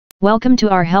Welcome to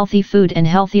our Healthy Food and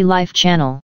Healthy Life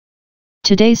channel.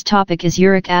 Today's topic is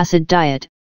uric acid diet,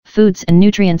 foods and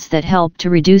nutrients that help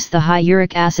to reduce the high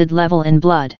uric acid level in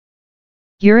blood.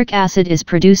 Uric acid is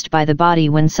produced by the body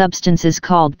when substances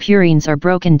called purines are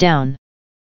broken down.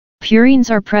 Purines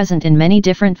are present in many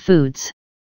different foods.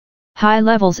 High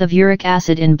levels of uric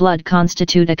acid in blood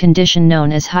constitute a condition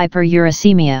known as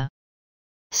hyperuricemia.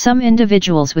 Some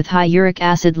individuals with high uric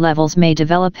acid levels may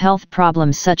develop health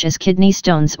problems such as kidney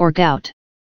stones or gout.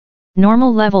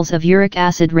 Normal levels of uric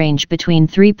acid range between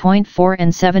 3.4 and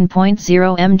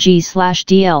 7.0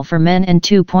 mg/dl for men and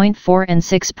 2.4 and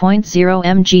 6.0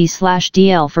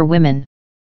 mg/dl for women.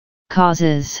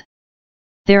 Causes: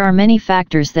 there are many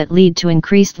factors that lead to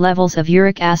increased levels of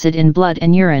uric acid in blood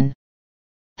and urine.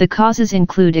 The causes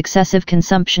include excessive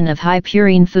consumption of high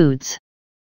purine foods,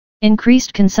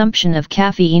 increased consumption of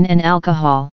caffeine and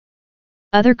alcohol.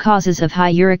 Other causes of high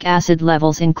uric acid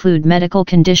levels include medical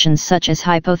conditions such as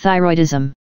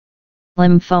hypothyroidism,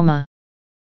 lymphoma,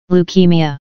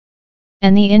 leukemia,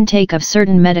 and the intake of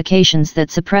certain medications that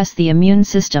suppress the immune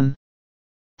system.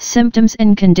 Symptoms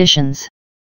and conditions: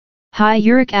 high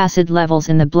uric acid levels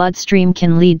in the bloodstream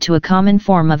can lead to a common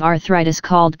form of arthritis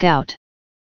called gout.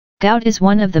 Gout is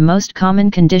one of the most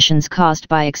common conditions caused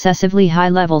by excessively high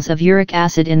levels of uric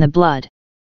acid in the blood.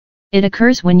 It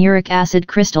occurs when uric acid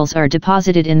crystals are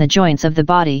deposited in the joints of the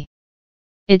body.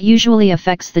 It usually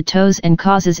affects the toes and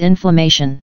causes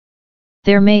inflammation.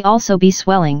 There may also be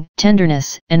swelling,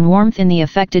 tenderness, and warmth in the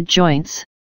affected joints.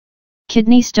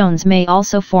 Kidney stones may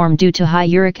also form due to high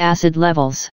uric acid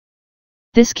levels.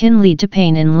 This can lead to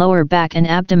pain in lower back and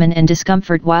abdomen and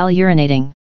discomfort while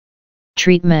urinating.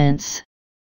 Treatments: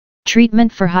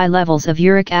 treatment for high levels of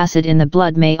uric acid in the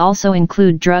blood may also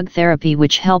include drug therapy,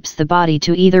 which helps the body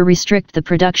to either restrict the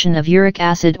production of uric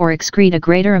acid or excrete a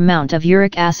greater amount of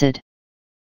uric acid.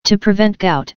 To prevent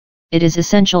gout, it is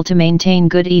essential to maintain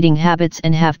good eating habits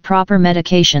and have proper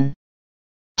medication.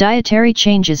 Dietary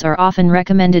changes are often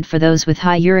recommended for those with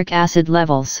high uric acid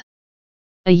levels.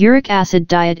 A uric acid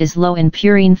diet is low in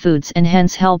purine foods and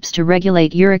hence helps to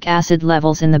regulate uric acid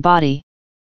levels in the body.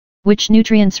 Which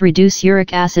nutrients reduce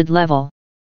uric acid level?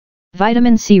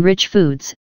 Vitamin C-rich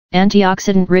foods,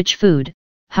 antioxidant-rich food,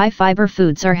 high-fiber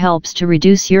foods are helps to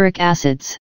reduce uric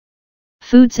acids.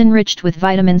 Foods enriched with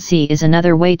vitamin C is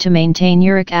another way to maintain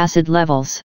uric acid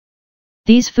levels.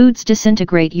 These foods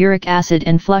disintegrate uric acid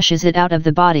and flushes it out of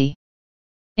the body.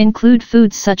 Include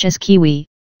foods such as kiwi,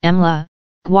 amla,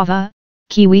 guava,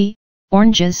 kiwi,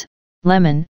 oranges,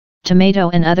 lemon, tomato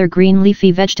and other green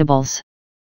leafy vegetables.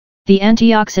 The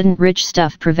antioxidant-rich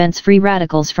stuff prevents free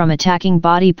radicals from attacking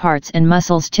body parts and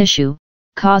muscles tissue,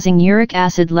 causing uric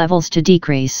acid levels to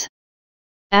decrease.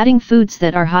 Adding foods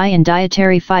that are high in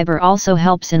dietary fiber also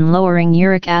helps in lowering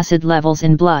uric acid levels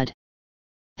in blood.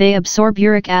 They absorb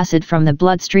uric acid from the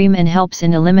bloodstream and helps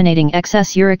in eliminating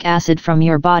excess uric acid from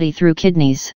your body through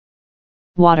kidneys.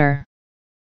 Water.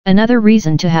 Another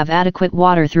reason to have adequate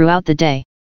water throughout the day.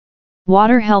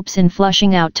 Water helps in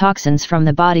flushing out toxins from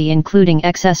the body, including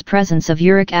excess presence of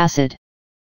uric acid.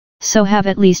 So have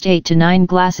at least 8 to 9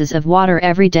 glasses of water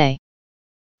every day.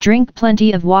 Drink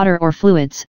plenty of water or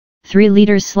fluids, 3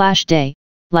 liters/day,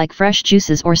 like fresh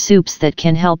juices or soups that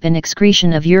can help in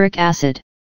excretion of uric acid.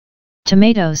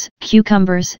 Tomatoes,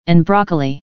 cucumbers, and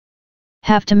broccoli.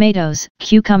 Have tomatoes,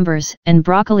 cucumbers, and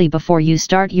broccoli before you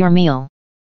start your meal.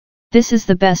 This is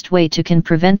the best way to can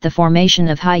prevent the formation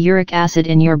of high uric acid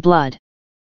in your blood.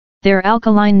 Their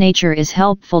alkaline nature is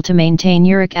helpful to maintain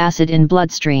uric acid in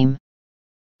bloodstream.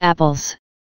 Apples.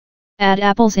 Add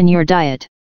apples in your diet.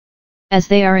 As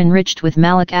they are enriched with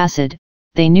malic acid,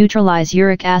 they neutralize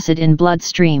uric acid in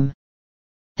bloodstream.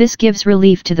 This gives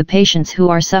relief to the patients who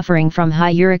are suffering from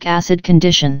high uric acid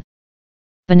condition.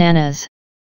 Bananas.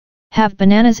 Have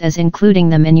bananas, as including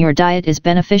them in your diet is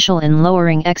beneficial in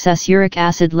lowering excess uric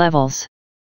acid levels.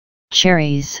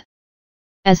 Cherries.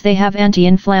 As they have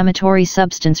anti-inflammatory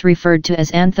substance referred to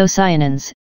as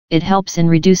anthocyanins, it helps in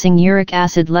reducing uric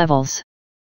acid levels.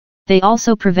 They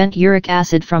also prevent uric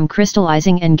acid from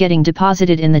crystallizing and getting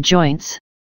deposited in the joints.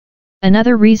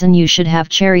 Another reason you should have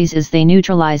cherries is they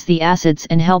neutralize the acids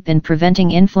and help in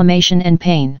preventing inflammation and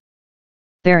pain.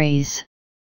 Berries.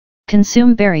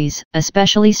 Consume berries,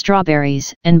 especially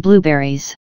strawberries and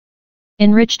blueberries.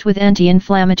 Enriched with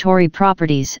anti-inflammatory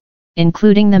properties,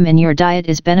 including them in your diet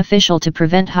is beneficial to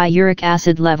prevent high uric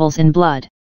acid levels in blood.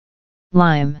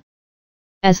 Lime.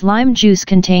 As lime juice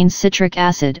contains citric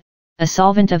acid, a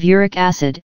solvent of uric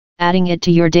acid, adding it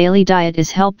to your daily diet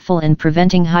is helpful in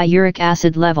preventing high uric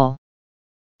acid level.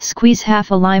 Squeeze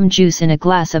half a lime juice in a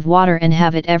glass of water and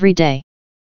have it every day.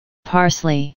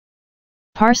 Parsley.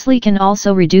 Parsley can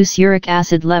also reduce uric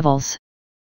acid levels.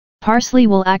 Parsley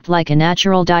will act like a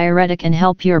natural diuretic and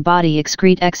help your body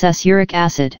excrete excess uric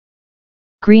acid.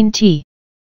 Green tea.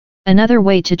 Another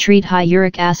way to treat high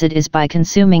uric acid is by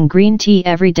consuming green tea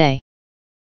every day.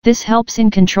 This helps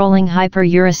in controlling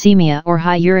hyperuricemia or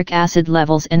high uric acid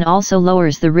levels and also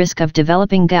lowers the risk of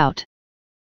developing gout.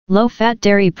 Low-fat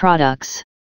dairy products.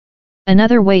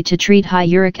 Another way to treat high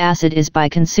uric acid is by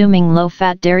consuming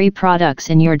low-fat dairy products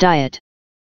in your diet.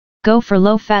 Go for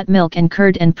low-fat milk and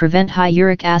curd and prevent high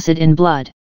uric acid in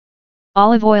blood.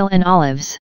 Olive oil and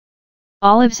olives.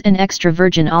 Olives and extra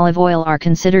virgin olive oil are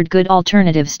considered good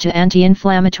alternatives to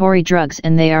anti-inflammatory drugs,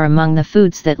 and they are among the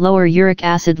foods that lower uric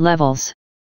acid levels.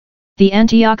 The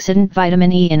antioxidant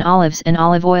vitamin E in olives and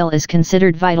olive oil is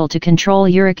considered vital to control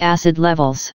uric acid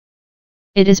levels.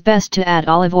 It is best to add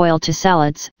olive oil to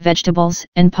salads, vegetables,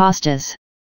 and pastas.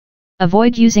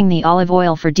 Avoid using the olive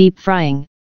oil for deep frying,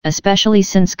 especially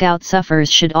since gout sufferers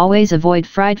should always avoid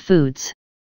fried foods.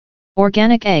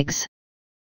 Organic eggs.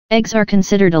 Eggs are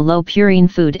considered a low purine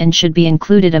food and should be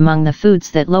included among the foods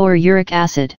that lower uric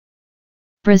acid.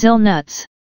 Brazil nuts.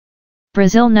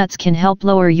 Brazil nuts can help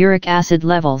lower uric acid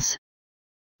levels.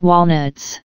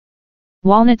 Walnuts.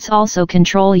 Walnuts also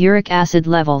control uric acid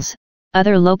levels.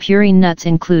 Other low purine nuts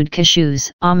include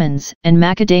cashews, almonds, and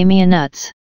macadamia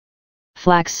nuts.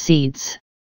 Flax seeds.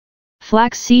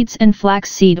 Flax seeds and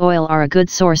flaxseed oil are a good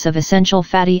source of essential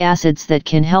fatty acids that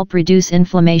can help reduce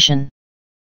inflammation.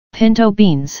 Pinto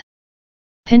beans.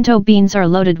 Pinto beans are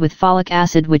loaded with folic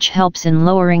acid, which helps in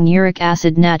lowering uric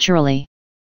acid naturally.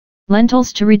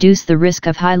 Lentils to reduce the risk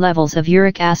of high levels of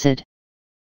uric acid.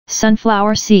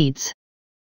 Sunflower seeds.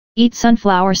 Eat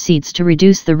sunflower seeds to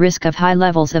reduce the risk of high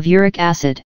levels of uric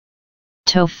acid.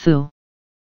 Tofu.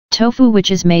 Tofu,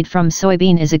 which is made from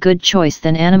soybean, is a good choice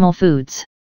than animal foods.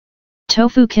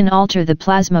 Tofu can alter the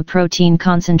plasma protein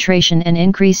concentration and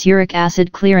increase uric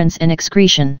acid clearance and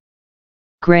excretion.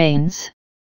 Grains.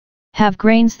 Have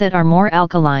grains that are more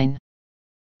alkaline.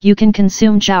 You can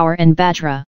consume jowar and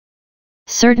bajra.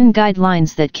 Certain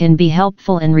guidelines that can be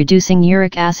helpful in reducing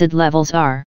uric acid levels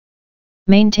are: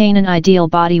 maintain an ideal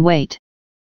body weight.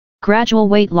 Gradual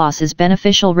weight loss is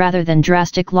beneficial rather than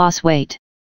drastic loss weight.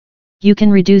 You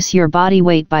can reduce your body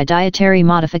weight by dietary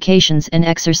modifications and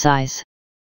exercise.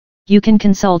 You can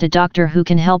consult a doctor who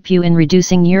can help you in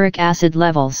reducing uric acid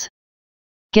levels.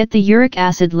 Get the uric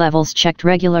acid levels checked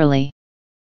regularly.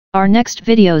 Our next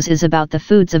videos is about the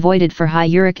foods avoided for high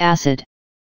uric acid.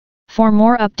 For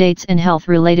more updates and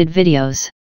health-related videos,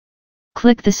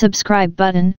 click the subscribe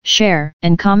button, share,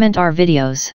 and comment our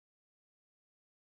videos.